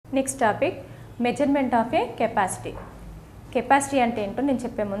Next topic measurement of A capacity. Capacity అంటే ఏంటో నేను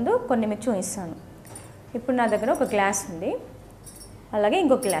చెప్పే ముందు కొన్ని మీకు చూపిస్తాను. ఇప్పుడు నా దగ్గర ఒక గ్లాస్ ఉంది, అలాగే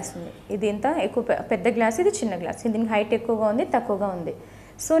ఇంకొక గ్లాస్ ఉంది. ఇది ఇంత ఎక్కువ పెద్ద గ్లాస్, ఇది చిన్న గ్లాస్. దీనికి హైట్ ఎక్కువగా ఉంది, తక్కువగా ఉంది.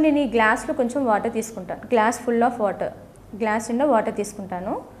 సో నేను ఈ గ్లాస్లో కొంచెం వాటర్ తీసుకుంటాను, glass full of water, glass నిండా వాటర్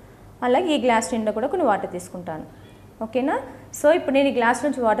తీసుకుంటాను. అలాగే ఈ గ్లాస్ నిండా కూడా కొన్ని వాటర్ తీసుకుంటాను. ఓకేనా? సో ఇప్పుడు నేను ఈ గ్లాస్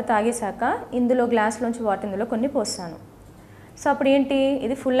నుంచి వాటర్ తాగేశాక ఇందులో గ్లాస్లోంచి వాటర్ ఇందులో కొన్ని పోస్తాను. సో అప్పుడు ఏంటి,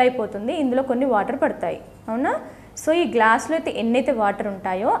 ఇది ఫుల్ అయిపోతుంది, ఇందులో కొన్ని వాటర్ పడతాయి, అవునా? సో ఈ గ్లాస్లో అయితే ఎన్నైతే వాటర్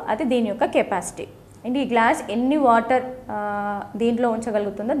ఉంటాయో అది దీని యొక్క కెపాసిటీ. అండ్ ఈ గ్లాస్ ఎన్ని వాటర్ దీంట్లో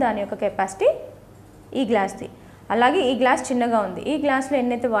ఉంచగలుగుతుందో దాని యొక్క కెపాసిటీ ఈ గ్లాస్ది. అలాగే ఈ గ్లాస్ చిన్నగా ఉంది, ఈ గ్లాస్లో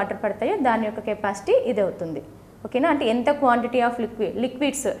ఎన్నైతే వాటర్ పడతాయో దాని యొక్క కెపాసిటీ ఇది అవుతుంది. ఓకేనా? అంటే ఎంత క్వాంటిటీ ఆఫ్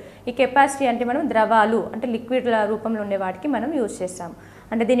లిక్విడ్స్. ఈ కెపాసిటీ అంటే మనం ద్రవాలు అంటే లిక్విడ్ల రూపంలో ఉండే వాటికి మనం యూజ్ చేస్తాం.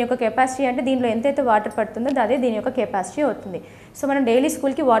 అంటే దీని యొక్క కెపాసిటీ అంటే దీనిలో ఎంతైతే వాటర్ పడుతుందో అదే దీని యొక్క కెపాసిటీ అవుతుంది. సో మనం డైలీ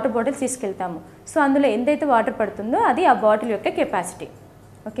స్కూల్కి వాటర్ బాటిల్ తీసుకెళ్తాము. సో అందులో ఎంతైతే వాటర్ పడుతుందో అది ఆ బాటిల్ యొక్క కెపాసిటీ.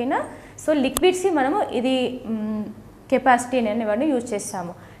 ఓకేనా? సో లిక్విడ్స్కి మనము ఇది కెపాసిటీ అనేవాడిని యూజ్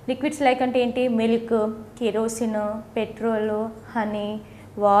చేస్తాము. లిక్విడ్స్ లైక్ అంటే ఏంటి, milk, kerosene, petrol, honey,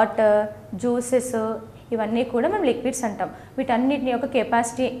 water, juices, ఇవన్నీ కూడా మనం లిక్విడ్స్ అంటాం. వీటన్నిటిని యొక్క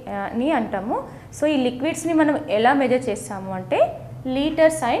కెపాసిటీని అంటాము. సో ఈ లిక్విడ్స్ని మనం ఎలా మెజర్ చేస్తాము అంటే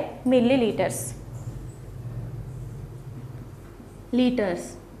litres and milli litres. Litres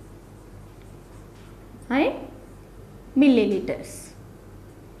and milli litres.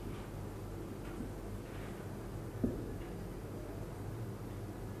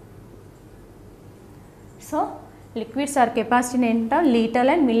 So liquids are కెపాసిటీని ఏంటంటాం, లీటర్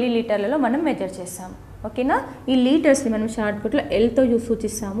అండ్ మిల్లీ లీటర్లలో మనం మెజర్ చేస్తాము. ఓకేనా? ఈ లీటర్స్ని మనం షార్ట్కట్లో ఎల్తో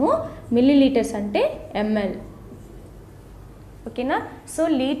సూచిస్తాము, మిల్లీ లీటర్స్ అంటే ఎంఎల్. ఓకేనా? So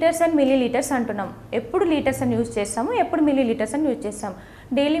litres and milli litres అంటున్నాం. ఎప్పుడు లీటర్స్ అని యూజ్ చేస్తాము, ఎప్పుడు మిల్లీ లీటర్స్ అని యూజ్ చేస్తాము.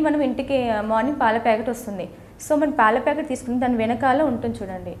 డైలీ మనం ఇంటికి మార్నింగ్ పాల ప్యాకెట్ వస్తుంది. సో మనం పాల ప్యాకెట్ తీసుకుని దాని వెనకాల ఉంటుంది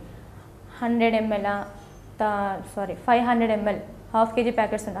చూడండి, 100 ml 500 ml, half KG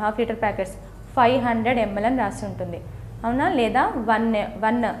packets ఉంటాయి, హాఫ్ లీటర్ ప్యాకెట్స్ 500 ml అని రాసి ఉంటుంది, అవునా? లేదా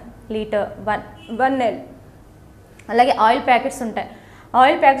 1 లీటర్ 1 L. అలాగే ఆయిల్ ప్యాకెట్స్ ఉంటాయి,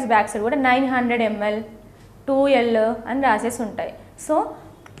 ఆయిల్ ప్యాకెట్స్ బ్యాక్ సైడ్ కూడా 900 ml 2L అని రాసేసి ఉంటాయి. సో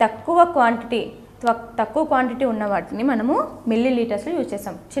తక్కువ క్వాంటిటీ ఉన్న వాటిని మనము మిల్లీ లీటర్స్లో యూజ్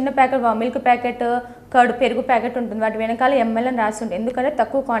చేస్తాం. చిన్న ప్యాకెట్ మిల్క్ ప్యాకెట్, కర్డ్, పెరుగు ప్యాకెట్ ఉంటుంది, వాటి వెనకాల ఎంఎల్ అని రాసి ఉంటుంది, ఎందుకంటే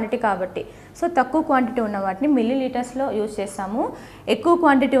తక్కువ క్వాంటిటీ కాబట్టి. సో తక్కువ క్వాంటిటీ ఉన్న వాటిని మిల్లీ లీటర్స్లో యూజ్ చేస్తాము. ఎక్కువ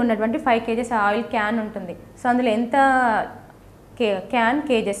క్వాంటిటీ ఉన్నటువంటి 5 kgs ఆయిల్ క్యాన్ ఉంటుంది. సో అందులో ఎంత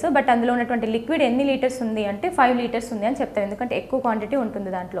కేజెస్, బట్ అందులో ఉన్నటువంటి లిక్విడ్ ఎన్ని లీటర్స్ ఉంది అంటే 5 లీటర్స్ ఉంది అని చెప్తాం, ఎందుకంటే ఎక్కువ క్వాంటిటీ ఉంటుంది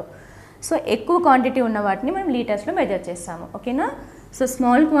దాంట్లో. సో ఎక్కువ క్వాంటిటీ ఉన్న వాటిని మనం లీటర్స్లో మెజర్ చేస్తాము. ఓకేనా? సో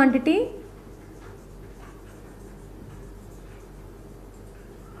స్మాల్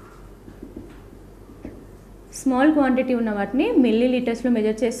క్వాంటిటీ ఉన్న వాటిని మిల్లీ లీటర్స్లో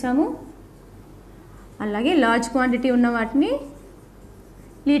మెజర్ చేస్తాము. అలాగే లార్జ్ క్వాంటిటీ ఉన్న వాటిని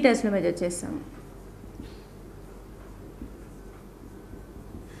లీటర్స్లో మెజర్ చేస్తాము.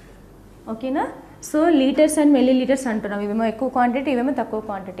 ఓకేనా? So litres and milli litres అంటున్నాం. ఇవేమో ఎక్కువ క్వాంటిటీ, ఇవేమో తక్కువ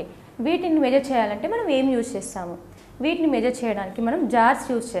క్వాంటిటీ. వీటిని మెజర్ చేయాలంటే మనం ఏం యూజ్ చేస్తాము? వీటిని మెజర్ చేయడానికి మనం జార్స్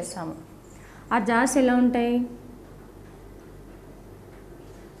యూజ్ చేస్తాము. ఆ జార్స్ ఎలా ఉంటాయి,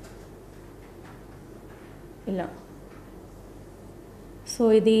 ఇలా. సో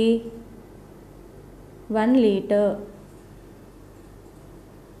ఇది 1 లీటర్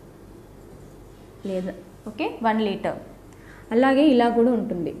లేదా, ఓకే, 1 లీటర్. అలాగే ఇలా కూడా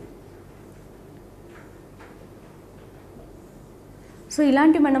ఉంటుంది. సో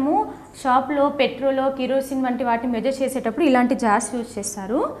ఇలాంటి మనము షాప్లో పెట్రోల్, కిరోసిన్ వంటి వాటిని మెజర్ చేసేటప్పుడు ఇలాంటి జార్స్ యూజ్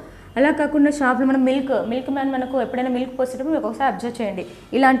చేస్తారు. అలా కాకుండా షాప్లో మనం మిల్క్ మ్యాన్ మనకు ఎప్పుడైనా మిల్క్ పోసేటప్పుడు మీకు ఒకసారి అబ్జర్వ్ చేయండి,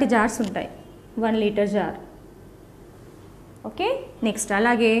 ఇలాంటి జార్స్ ఉంటాయి, 1 లీటర్ జార్. ఓకే, నెక్స్ట్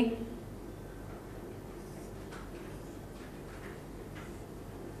అలాగే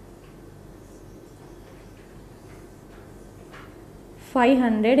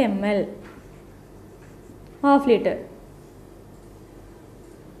 $500 ml హాఫ్ లీటర్.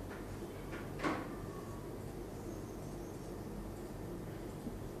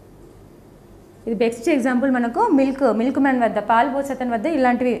 ఇది బెస్ట్ ఎగ్జాంపుల్ మనకు మిల్క్ మ్యాన్ వద్ద, పాలు పోసేతన్ వద్ద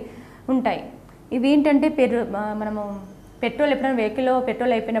ఇలాంటివి ఉంటాయి. ఇవి ఏంటంటే మనము పెట్రోల్ ఎప్పుడైనా వెహికల్లో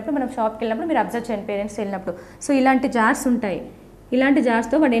పెట్రోల్ అయిపోయినప్పుడు మనం షాప్కి వెళ్ళినప్పుడు మీరు అబ్జర్వ్ చేయండి, పేరెంట్స్ వెళ్ళినప్పుడు. సో ఇలాంటి జార్స్ ఉంటాయి. ఇలాంటి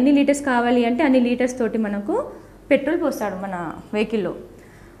జార్స్తో వాడు ఎన్ని లీటర్స్ కావాలి అంటే అన్ని లీటర్స్ తోటి మనకు పెట్రోల్ పోస్తాడు మన వెహికల్లో.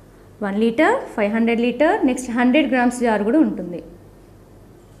 1 litre, 500 litre, next 100 grams jar కూడా ఉంటుంది.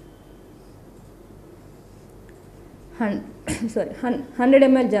 100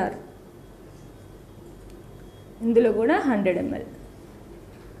 ml జార్, ఇందులో కూడా 100 ml.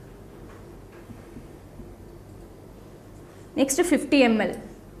 Next 50 ml.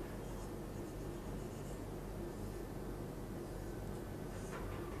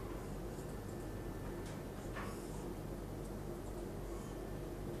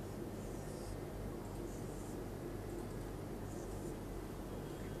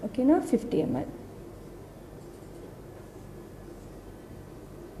 ఓకేనా, 50 ml.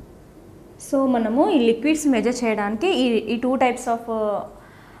 సో మనము ఈ లిక్విడ్స్ మెజర్ చేయడానికి ఈ 2 టైప్స్ ఆఫ్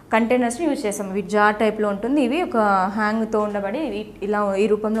కంటైనర్స్ని యూజ్ చేస్తాం. ఇవి జార్ టైప్లో ఉంటుంది, ఇవి ఒక హ్యాంగ్తో ఉండబడి ఇలా ఈ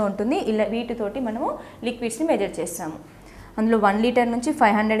రూపంలో ఉంటుంది. ఇలా వీటితోటి మనము లిక్విడ్స్ని మెజర్ చేస్తాము. అందులో 1 లీటర్ నుంచి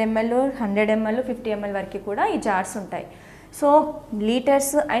 500 ml, 100 ml, 50 ml వరకు కూడా ఈ జార్స్ ఉంటాయి. So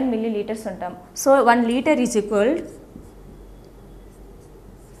litres and milli litres ఉంటాం. సో 1 లీటర్ ఈజ్ ఈక్వల్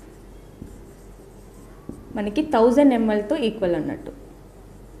మనకి 1000 mlతో ఈక్వల్ అన్నట్టు.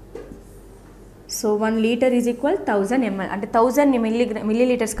 So 1 litre is equal 1000 ml, అంటే 1000 మిల్లీ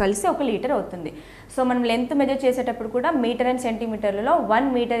లీటర్స్ కలిసి 1 లీటర్ అవుతుంది. సో మనం లెంత్ మెజర్ చేసేటప్పుడు కూడా metre and సెంటీమీటర్లలో 1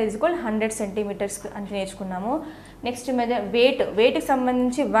 metre is equal 100 centimetres అని నేర్చుకున్నాము. నెక్స్ట్ మెజర్ వెయిట్కి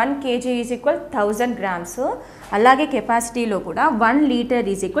సంబంధించి 1 kg ఈజ్ ఈక్వల్ 1000 grams. అలాగే కెపాసిటీలో కూడా 1 litre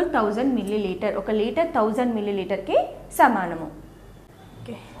is equal 1000 milli litre. 1 litre 1000 milli లీటర్కి సమానము.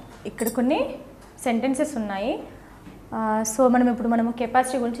 ఓకే, ఇక్కడ కొన్ని సెంటెన్సెస్ ఉన్నాయి. సో మనం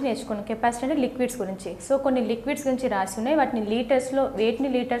కెపాసిటీ గురించి నేర్చుకున్నాం. కెపాసిటీ అంటే లిక్విడ్స్ గురించి. సో కొన్ని లిక్విడ్స్ గురించి రాసి ఉన్నాయి, వాటిని లీటర్స్లో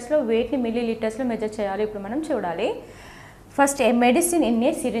వెయిట్ని మిల్లీ లీటర్స్లో మెజర్ చేయాలి. ఇప్పుడు మనం చూడాలి. First, A medicine in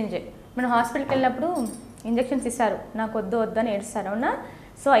a syringe. మనం హాస్పిటల్కి వెళ్ళినప్పుడు ఇంజెక్షన్స్ ఇస్తారు, నాకు వద్దు అని ఏడుస్తారు, అవునా?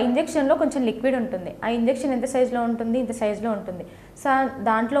 సో ఆ ఇంజెక్షన్లో కొంచెం లిక్విడ్ ఉంటుంది. ఆ ఇంజెక్షన్ ఎంత సైజులో ఉంటుంది? ఇంత సైజులో ఉంటుంది. సో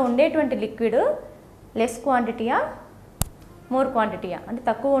దాంట్లో ఉండేటువంటి లిక్విడ్ లెస్ క్వాంటిటీయా మోర్ క్వాంటిటీయా, అంటే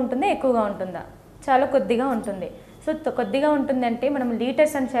తక్కువ ఉంటుందా ఎక్కువగా ఉంటుందా? చాలా కొద్దిగా ఉంటుంది. సో కొద్దిగా ఉంటుందంటే మనం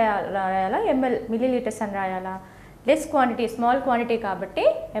లీటర్స్ అని రాయాలా, మిల్లీ లీటర్స్ అని రాయాలా? లెస్ క్వాంటిటీ, స్మాల్ క్వాంటిటీ కాబట్టి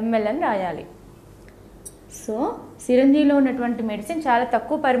ml అని రాయాలి. సో సిరంజీలో ఉన్నటువంటి మెడిసిన్ చాలా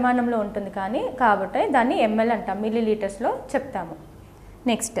తక్కువ పరిమాణంలో ఉంటుంది కాబట్టి దాన్ని ml అంటాం, మిల్లీ లీటర్స్లో చెప్తాము.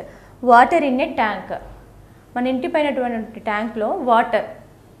 Next, water in a tank. మన ఇంటి పైనటువంటి ట్యాంక్లో వాటర్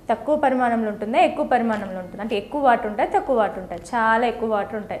తక్కువ పరిమాణంలో ఉంటుందా ఎక్కువ పరిమాణంలో ఉంటుంది? అంటే ఎక్కువ వాటర్ ఉంటాయి, తక్కువ వాటర్ ఉంటాయి, చాలా ఎక్కువ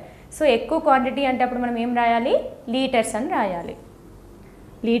వాటర్ ఉంటాయి. సో ఎక్కువ క్వాంటిటీ అంటే అప్పుడు మనం ఏం రాయాలి? లీటర్స్ అని రాయాలి.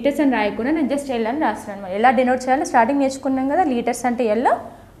 లీటర్స్ అని రాయకుండా నేను జస్ట్ ఎల్ అని రాస్తున్నాను. ఎలా డినోట్ చేయాలో స్టార్టింగ్ నేర్చుకున్నాం కదా. లీటర్స్ అంటే L,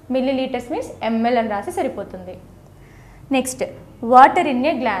 milli litres means ml అని రాసి సరిపోతుంది. Next, water in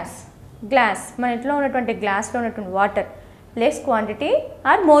a glass. మన ఇంట్లో ఉన్నటువంటి గ్లాస్లో ఉన్నటువంటి water less quantity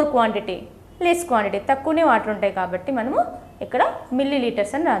or more quantity? Less quantity, తక్కువనే వాటర్ ఉంటాయి కాబట్టి మనము ఇక్కడ మిల్లీ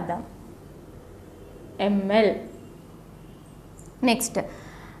లీటర్స్ అని రాద్దాం, ml. Next,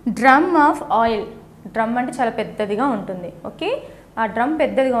 drum of oil. Drum అంటే చాలా పెద్దదిగా ఉంటుంది. ఓకే, ఆ డ్రమ్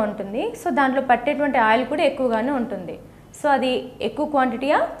పెద్దదిగా ఉంటుంది. సో దాంట్లో పట్టేటువంటి ఆయిల్ కూడా ఎక్కువగానే ఉంటుంది. సో అది ఎక్కువ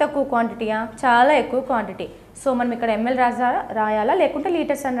క్వాంటిటీయా తక్కువ క్వాంటిటీయా? చాలా ఎక్కువ క్వాంటిటీ. సో మనం ఇక్కడ ml రాయాలా లేకుంటే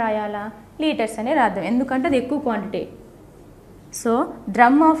లీటర్స్ అని రాయాలా? లీటర్స్ అనే రాద్దాం, ఎందుకంటే అది ఎక్కువ quantity. So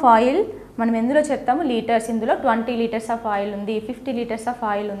drum of oil మనం ఎందులో చెప్తాము? లీటర్స్. ఇందులో 20 లీటర్స్ ఆఫ్ ఆయిల్ ఉంది, 50 లీటర్స్ ఆఫ్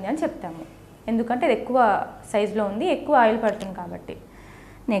ఆయిల్ ఉంది అని చెప్తాము, ఎందుకంటే అది ఎక్కువ సైజులో ఉంది, ఎక్కువ ఆయిల్ పడుతుంది కాబట్టి.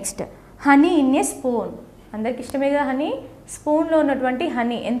 Next, honey in a spoon. అందరికి ఇష్టమే కదా హనీ. స్పూన్లో ఉన్నటువంటి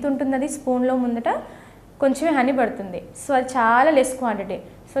హనీ ఎంత ఉంటుంది? అది స్పూన్లో ముందట కొంచెమే హనీ పడుతుంది. సో అది చాలా లెస్ క్వాంటిటీ.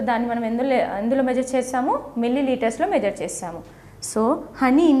 సో దాన్ని మనం ఎందులో మెజర్ చేస్తాము? మిల్లీ లీటర్స్లో మెజర్ చేస్తాము. సో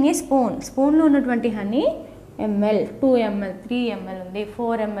హనీ ఇన్ ఏ స్పూన్లో ఉన్నటువంటి హనీ ml, 2 ml, 3 ml ఉంది,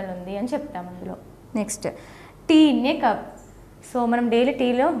 4 ml ఉంది అని చెప్తాము అందులో. Next, tea in a cup. So మనం డైలీ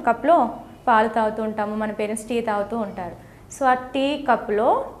కప్లో పాలు తాగుతూ ఉంటాము, మన పేరెంట్స్ టీ తాగుతూ ఉంటారు. సో ఆ టీ కప్లో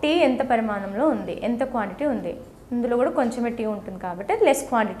టీ ఎంత పరిమాణంలో ఉంది, ఎంత క్వాంటిటీ ఉంది? ఇందులో కూడా కొంచెమే టీ ఉంటుంది కాబట్టి అది లెస్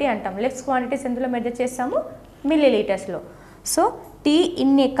క్వాంటిటీ అంటాం. లెస్ క్వాంటిటీస్ ఎందులో మెజర్ చేస్తాము? Milli లీటర్స్లో. So tea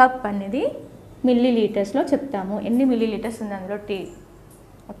in a cup అనేది మిల్లీ లీటర్స్లో చెప్తాము. ఎన్ని మిల్లీ లీటర్స్ ఉంది అందులో టీ?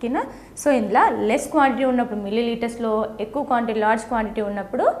 ఓకేనా. సో ఇందులో లెస్ క్వాంటిటీ ఉన్నప్పుడు మిల్లీ లీటర్స్లో, ఎక్కువ క్వాంటిటీ లార్జ్ క్వాంటిటీ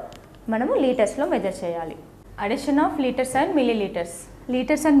ఉన్నప్పుడు మనము లీటర్స్లో మెజర్ చేయాలి. Addition of litres and milli litres.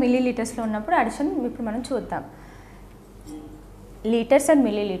 Litres and milli లీటర్స్లో ఉన్నప్పుడు అడిషన్ ఇప్పుడు మనం చూద్దాం. లీటర్స్ అండ్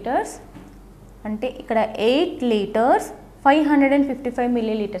మిల్లీ లీటర్స్ అంటే ఇక్కడ 8 లీటర్స్ 555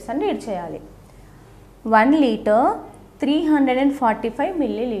 మిల్లీ లీటర్స్ అని రీడ్ చేయాలి. 1 లీటర్ 345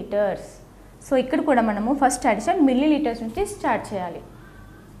 మిల్లీ లీటర్స్. సో ఇక్కడ కూడా మనము ఫస్ట్ అడిషన్ మిల్లీ లీటర్స్ నుంచి స్టార్ట్ చేయాలి.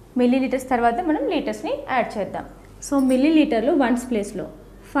 మిల్లీ లీటర్స్ తర్వాత మనం లీటర్స్ని యాడ్ చేద్దాం. సో మిల్లీ లీటర్లు వన్స్ ప్లేస్లో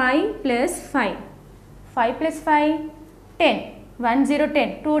 5 + 5, 5 + 5 10, 1010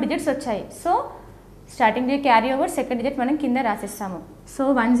 2 డిజిట్స్ వచ్చాయి. So starting digit carry over, second digit మనం కింద రాసేస్తాము. సో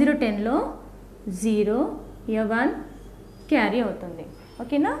 1010లో 0 1 క్యారీ అవుతుంది.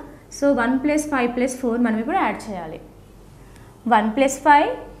 ఓకేనా. సో 1 + 5 + 4 మనం ఇప్పుడు యాడ్ చేయాలి. 1 +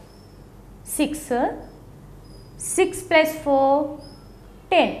 5 6, 6 + 4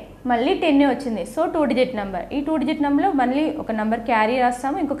 10, మళ్ళీ 10 వచ్చింది. So 2 digit number. ఈ 2 డిజిట్ నెంబర్లో మళ్ళీ ఒక నెంబర్ క్యారీ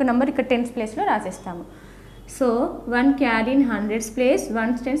రాస్తాము, ఇంకొక నెంబర్ ఇక్కడ టెన్స్ ప్లేస్లో రాసేస్తాము. So 1 carry in hundreds place,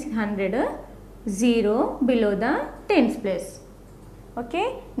 1 tense 100, 0 below the tens place. Okay,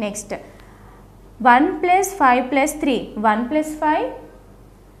 next 1 + 5 + 3, 1 + 5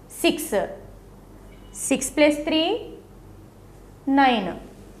 6, 6 + 3 9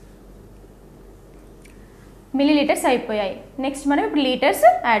 millilitres అయిపోయాయి. నెక్స్ట్ మనం ఇప్పుడు లీటర్స్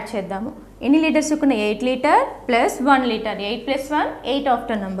యాడ్ చేద్దాము. ఎన్ని లీటర్స్ ఉన్న 8 litre plus 1 litre, 8 + 1 8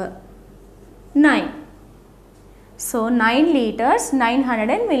 after number 9. So 9 litres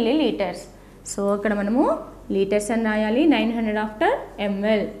 900 millilitres. So ఇక్కడ మనము లీటర్స్ అని రాయాలి, 900 after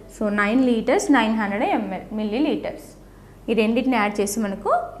ml. So 9 litres 900 ml millilitres. ఈ రెండింటిని యాడ్ చేసి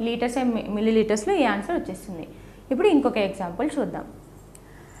మనకు లీటర్స్ అండ్ మిల్లీలీటర్స్లో ఈ ఆన్సర్ వచ్చేస్తుంది. ఇప్పుడు ఇంకొక ఎగ్జాంపుల్ చూద్దాం.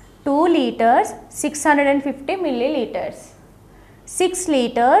 2 litres 650 milliliters, 6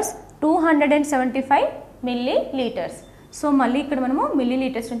 litres 275 milliliters. So మళ్ళీ ఇక్కడ మనము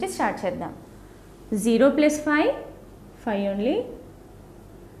మిల్లీలీటర్స్ నుంచి స్టార్ట్ చేద్దాం. 0 + 5 5 ఓన్లీ,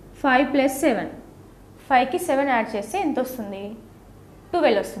 5 + 7 5కి 7 యాడ్ చేస్తే ఎంత వస్తుంది?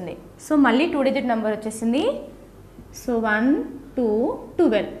 12 వస్తుంది. సో మళ్ళీ 2 డిజిట్ నెంబర్ వచ్చేసింది. So 1 2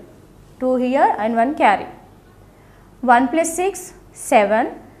 12, 2 here and 1 carry. 1 + 6 7,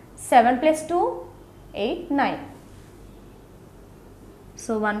 7 + 2 8 9.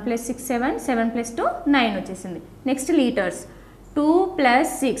 So 1 + 6 7, 7 + 2 9 వచ్చేసింది. నెక్స్ట్ లీటర్స్ 2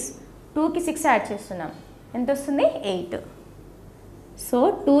 + 6, 2కి 6 యాడ్ చేస్తున్నాం, ఎంత వస్తుంది? 8. So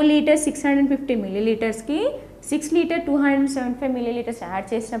 2 litres 650 మిల్లీలీటర్స్కి 6 litre 275 millilitres add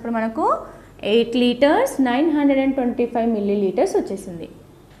చేసినప్పుడు మనకు 8 లీటర్స్ 925 మిల్లీలీటర్స్ వచ్చేసింది.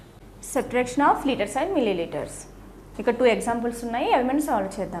 Subtraction of litres and millilitres. ఇక్కడ 2 ఎగ్జాంపుల్స్ ఉన్నాయి, అవి మనం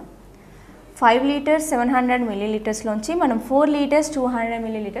సాల్వ్ చేద్దాం. 5 లీటర్స్ 700 మిల్లీలీటర్స్లోంచి మనం 4 లీటర్స్ 200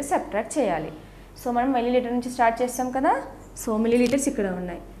 మిల్లీలీటర్స్ సబ్ట్రాక్ట్ చేయాలి. సో మనం మిల్లీలీటర్ నుంచి స్టార్ట్ చేస్తాం కదా. సో మిల్లీలీటర్స్ ఇక్కడ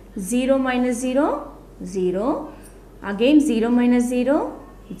ఉన్నాయి. 0 - 0 0, అగైన్ 0 - 0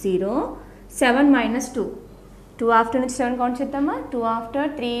 0, 7 - 2, 2 ఆఫ్టర్ నుంచి 7 కౌంట్ చేద్దామా. 2 ఆఫ్టర్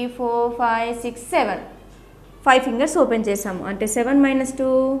 3 4 5 6 7, 5 ఫింగర్స్ ఓపెన్ చేసాము అంటే 7 -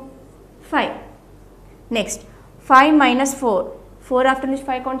 2 5. నెక్స్ట్ 5 - 4, 4 ఆఫ్టర్ నుంచి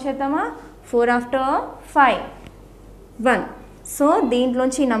 5 కౌంట్ చేద్దామా. 4 ఆఫ్టర్ 5 1. సో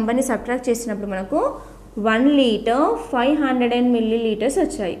దీంట్లోంచి ఈ నెంబర్ని సబ్ట్రాక్ట్ చేసినప్పుడు మనకు 1 లీటర్ 500 మిల్లీలీటర్స్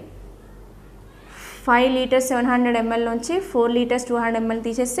వచ్చాయి. 5 లీటర్స్ 700 ml నుంచి 4 లీటర్స్ 200 ml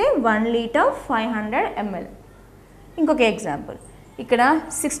తీసేస్తే 1 లీటర్ 500 ml. ఇంకొక ఎగ్జాంపుల్, ఇక్కడ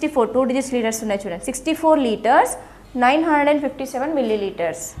 64 2 డిజిట్స్ లీటర్స్ ఉన్నాయి చూడండి. 64 లీటర్స్ 957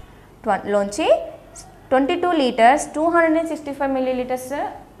 మిల్లీలీటర్స్ లోంచి 22 లీటర్స్ 265 మిల్లీలీటర్స్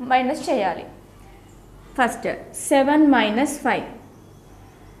మైనస్ చేయాలి. ఫస్ట్ 7 - 5,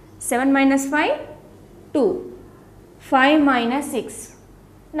 7 - 5 2, 5 - 6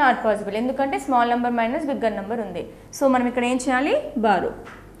 నాట్ పాసిబుల్, ఎందుకంటే small number minus bigger number ఉంది. సో మనం ఇక్కడ ఏం చేయాలి? Borrow.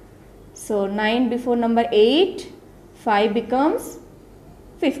 So 9 before number 8, 5 becomes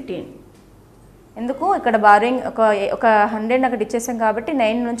 15. ఎందుకు ఇక్కడ బారోయింగ్ ఒక 100 అక్కడ ఇచ్చేసాం కాబట్టి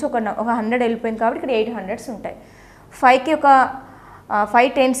 9 నుంచి ఒక 100 వెళ్ళిపోయింది కాబట్టి ఇక్కడ 800s ఉంటాయి. 5కి ఒక 5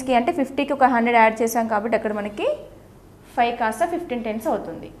 టెన్స్కి అంటే 50కి ఒక 100 యాడ్ చేసాం కాబట్టి అక్కడ మనకి 5 కాస్త 15 టెన్స్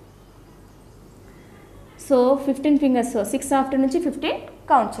అవుతుంది. సో 15 ఫింగర్స్, 6 ఆఫ్టర్ నుంచి 15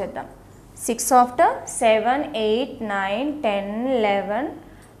 కౌంట్ చేద్దాం. 6 ఆఫ్టర్ 7 8 9 10 11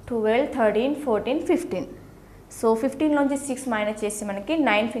 12 13 14 15. సో 15 నుంచి 6 మైనస్ చేసి మనకి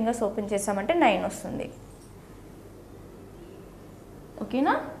 9 ఫింగర్స్ ఓపెన్ చేసామంటే 9 వస్తుంది.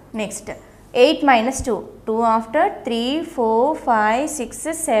 ఓకేనా. నెక్స్ట్ 8 - 2, 2 ఆఫ్టర్ 3 4 5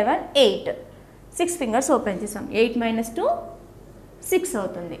 6 7 8, 6 ఫింగర్స్ ఓపెన్ చేసాం. 8 - 2 6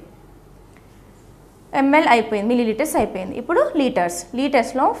 అవుతుంది. ml అయిపోయింది, మిల్లీలీటర్స్ అయిపోయింది. ఇప్పుడు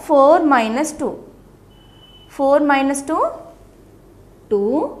లీటర్స్లో 4 - 2, 4 - 2 2,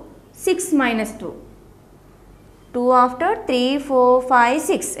 6 - 2, 2 ఆఫ్టర్ 3 4 5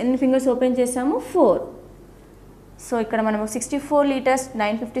 6, ఎన్ని ఫింగర్స్ ఓపెన్ చేసాము? 4. సో ఇక్కడ మనము 64 లీటర్స్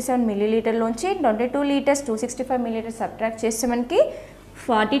 957 మిల్లీలీటర్లోంచి 22 లీటర్స్ 265 మిల్లీలీటర్స్ సబ్ట్రాక్ట్ చేస్తే మనకి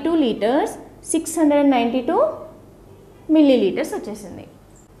 42 లీటర్స్ 692 మిల్లీలీటర్స్ వచ్చేసింది.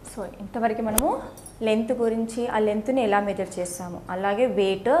 సో ఇంతవరకు మనము లెంత్ గురించి, ఆ లెంత్ని ఎలా మెజర్ చేస్తాము, అలాగే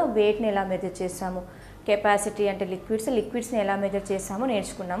వెయిట్ని ఎలా మెజర్ చేస్తాము, కెపాసిటీ అంటే లిక్విడ్స్ని ఎలా మెజర్ చేస్తామో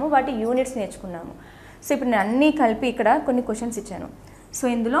నేర్చుకున్నాము, వాటి యూనిట్స్ నేర్చుకున్నాము. సో ఇప్పుడు నేను అన్నీ కలిపి ఇక్కడ కొన్ని క్వశ్చన్స్ ఇచ్చాను. సో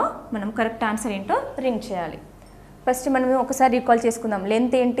ఇందులో మనం కరెక్ట్ ఆన్సర్ ఏంటో రింగ్ చేయాలి. ఫస్ట్ మనం ఒకసారి రీకాల్ చేసుకుందాం.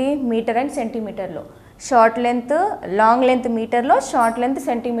 లెంత్ ఏంటి? Metre and సెంటీమీటర్లో. Short length long length మీటర్లో, short length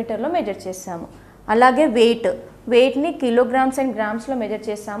సెంటీమీటర్లో measure చేస్తాము. అలాగే వెయిట్ని కిలోగ్రామ్స్ అండ్ గ్రామ్స్లో మెజర్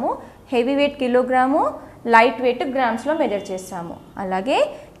చేస్తాము. Heavy weight kilogram, light weight గ్రామ్స్లో measure చేస్తాము. అలాగే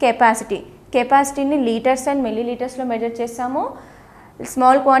కెపాసిటీని లీటర్స్ అండ్ మిల్లీ లీటర్స్లో మెజర్ చేస్తాము.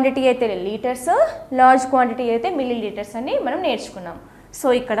 స్మాల్ క్వాంటిటీ అయితే లీటర్స్, లార్జ్ క్వాంటిటీ అయితే మిల్లీ లీటర్స్ అని మనం నేర్చుకున్నాం. సో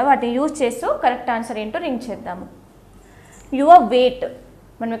ఇక్కడ వాటిని యూజ్ చేస్తూ కరెక్ట్ ఆన్సర్ ఏంటో రింగ్ చేద్దాము. యువర్ వెయిట్,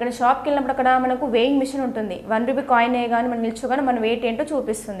 మనం ఇక్కడ షాప్కి వెళ్ళినప్పుడు అక్కడ మనకు వెయింగ్ మిషన్ ఉంటుంది. 1 రూపీ కాయిన్ కానీ మనం నిల్చోగానే మన వెయిట్ ఏంటో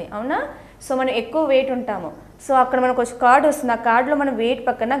చూపిస్తుంది, అవునా? సో మనం ఎక్కువ వెయిట్ ఉంటాము. సో అక్కడ మనకు ఒక కార్డు వస్తుంది. ఆ కార్డులో మన వెయిట్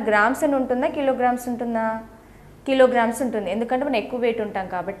పక్కన గ్రామ్స్ అని ఉంటుందా, కిలోగ్రామ్స్ ఉంటుందా? కిలోగ్రామ్స్ ఉంటుంది. ఎందుకంటే మనం ఎక్కువ వెయిట్ ఉంటాం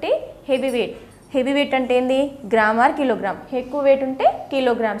కాబట్టి. హెవీ వెయిట్ అంటే ఏంది? Gram are kilogram. ఎక్కువ వెయిట్ ఉంటే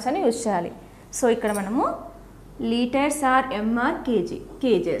కిలోగ్రామ్స్ అని యూజ్ చేయాలి. సో ఇక్కడ మనము litres are MR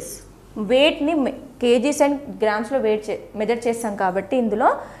kgs. వెయిట్ని kgs and గ్రామ్స్లో measure చేస్తాం కాబట్టి ఇందులో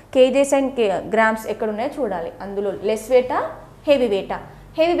కేజీస్ అండ్ గ్రామ్స్ ఎక్కడ ఉన్నాయో చూడాలి. అందులో లెస్ వెయిటా, హెవీ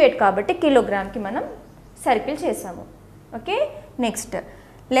వెయిట్ కాబట్టి కిలోగ్రామ్కి మనం సర్కిల్ చేసాము. Okay, next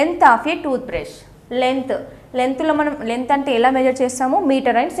length of A tooth brush. లెంత్లో మనం లెంత్ అంటే ఎలా మెజర్ చేస్తాము?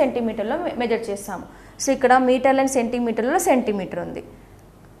 మీటర్ అండ్ సెంటీమీటర్లో మెజర్ చేస్తాము. సో ఇక్కడ మీటర్ అండ్ సెంటీమీటర్లో సెంటీమీటర్ ఉంది.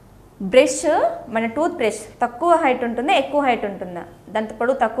 బ్రష్, మన టూత్ బ్రష్ తక్కువ హైట్ ఉంటుందా, ఎక్కువ హైట్ ఉంటుందా? దాంతో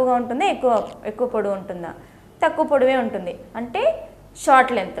పొడవు తక్కువగా ఉంటుందా, ఎక్కువ పొడవు ఉంటుందా? తక్కువ పొడవే ఉంటుంది. అంటే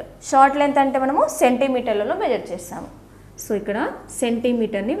షార్ట్ లెంత్ అంటే మనము సెంటీమీటర్లలో మెజర్ చేస్తాము. సో ఇక్కడ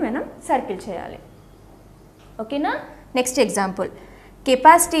సెంటీమీటర్ని మనం సర్కిల్ చేయాలి. ఓకేనా? Next example,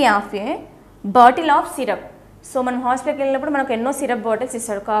 capacity of A bottle of syrup. So మనం హాస్పిటల్కి వెళ్ళినప్పుడు మనకు ఎన్నో సిరప్ బాటిల్స్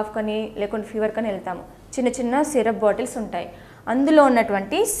ఇస్తాడు. కాఫ్ కానీ లేకుంటే ఫీవర్ కానీ వెళ్తాము. చిన్న సిరప్ బాటిల్స్ ఉంటాయి. అందులో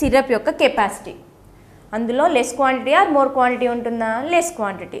ఉన్నటువంటి సిరప్ యొక్క కెపాసిటీ, అందులో less quantity or more quantity ఉంటుందా? Less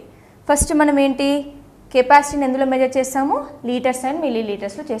quantity. ఫస్ట్ మనం ఏంటి, కెపాసిటీని ఎందులో మెజర్ చేస్తాము? లీటర్స్ అండ్ మిల్లీ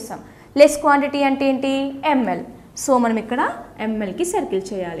లీటర్స్లో చేస్తాం. లెస్ క్వాంటిటీ అంటే ఏంటి? ఎంఎల్. సో మనం ఇక్కడ ఎంఎల్కి సర్కిల్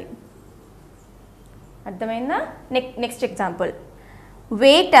చేయాలి. అర్థమైందా? Next example,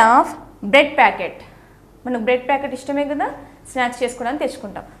 weight of bread packet. మనకు బ్రెడ్ ప్యాకెట్ ఇష్టమే కదా, స్నాక్స్ చేసుకోవడానికి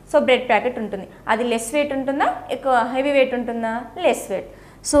తెచ్చుకుంటాం. సో బ్రెడ్ ప్యాకెట్ ఉంటుంది. అది లెస్ వెయిట్ ఉంటుందా, ఎక్కువ హెవీ వెయిట్ ఉంటుందా? Less weight.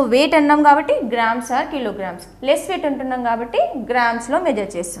 సో వెయిట్ అన్నాం కాబట్టి grams are kilograms. Less weight ఉంటున్నాం కాబట్టి గ్రామ్స్లో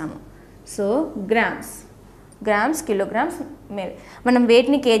మెజర్ చేస్తాము. So grams kilograms. మనం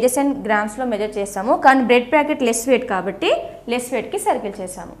వెయిట్ని కేజెస్ అండ్ గ్రామ్స్లో మెజర్ చేస్తాము. కానీ బ్రెడ్ ప్యాకెట్ లెస్ వెయిట్ కాబట్టి లెస్ వెయిట్కి సర్కిల్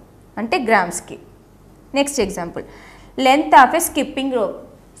చేసాము, అంటే గ్రామ్స్కి. Next example, length of A skipping rope.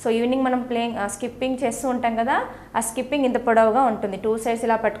 So evening మనం స్కిప్పింగ్ చేస్తూ ఉంటాం కదా, ఆ స్కిప్పింగ్ ఇంత పొడవుగా ఉంటుంది. 2 సైడ్స్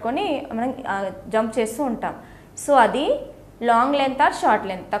ఇలా పట్టుకొని మనం జంప్ చేస్తూ ఉంటాం. సో అది long length are short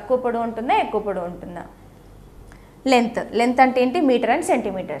length? తక్కువ పొడవు ఉంటుందా, ఎక్కువ పొడవు ఉంటుందా? లెంత్ అంటే ఏంటి? Metre and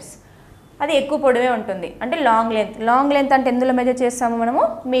centimetres. అది ఎక్కువ పొడవే ఉంటుంది, అంటే లాంగ్ లెంత్ అంటే ఎందులో మెజర్ చేస్తాము మనము?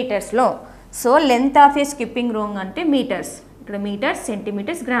 మీటర్స్లో. So length of A skipping రోంగ్ అంటే మీటర్స్. ఇక్కడ మీటర్స్,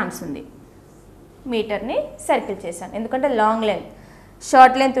 సెంటీమీటర్స్, గ్రామ్స్ ఉంది. మీటర్ని సర్కిల్ చేశాను ఎందుకంటే లాంగ్ లెంత్.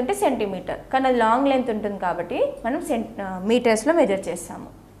 షార్ట్ లెంత్ ఉంటే సెంటీమీటర్, కానీ అది లాంగ్ లెంత్ ఉంటుంది కాబట్టి మనం మీటర్స్లో మెజర్ చేస్తాము.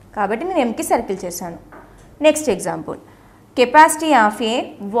 కాబట్టి నేను ఎంకి సర్కిల్ చేశాను. Next example, capacity of A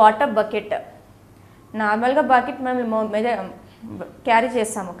water bucket. నార్మల్గా బకెట్ మనం క్యారీ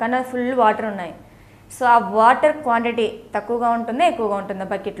చేస్తాము, కానీ అది ఫుల్ వాటర్ ఉన్నాయి. సో ఆ వాటర్ క్వాంటిటీ తక్కువగా ఉంటుందా, ఎక్కువగా ఉంటుందా?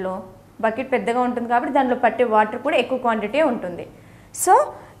 బకెట్ పెద్దగా ఉంటుంది కాబట్టి దాంట్లో పట్టే వాటర్ కూడా ఎక్కువ క్వాంటిటీ ఉంటుంది. సో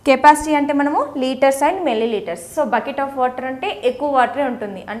కెపాసిటీ అంటే మనము litres and milli litres. So bucket of water అంటే ఎక్కువ వాటరే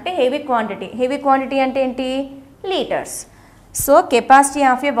ఉంటుంది, అంటే హెవీ క్వాంటిటీ అంటే ఏంటి? Litres. So capacity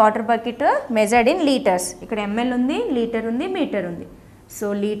of A water bucket measured in litres. ఇక్కడ ఎంఎల్ ఉంది, లీటర్ ఉంది, మీటర్ ఉంది. సో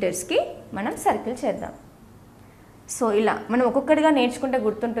లీటర్స్కి మనం సర్కిల్ చేద్దాం. సో ఇలా మనం ఒక్కొక్కటిగా నేర్చుకుంటే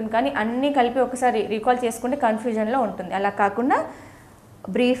గుర్తుంటుంది, కానీ అన్నీ కలిపి ఒకసారి రీకాల్ చేసుకుంటే కన్ఫ్యూజన్లో ఉంటుంది. అలా కాకుండా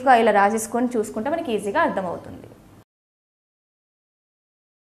బ్రీఫ్గా ఇలా రాసేసుకొని చూసుకుంటే మనకి ఈజీగా అర్థమవుతుంది.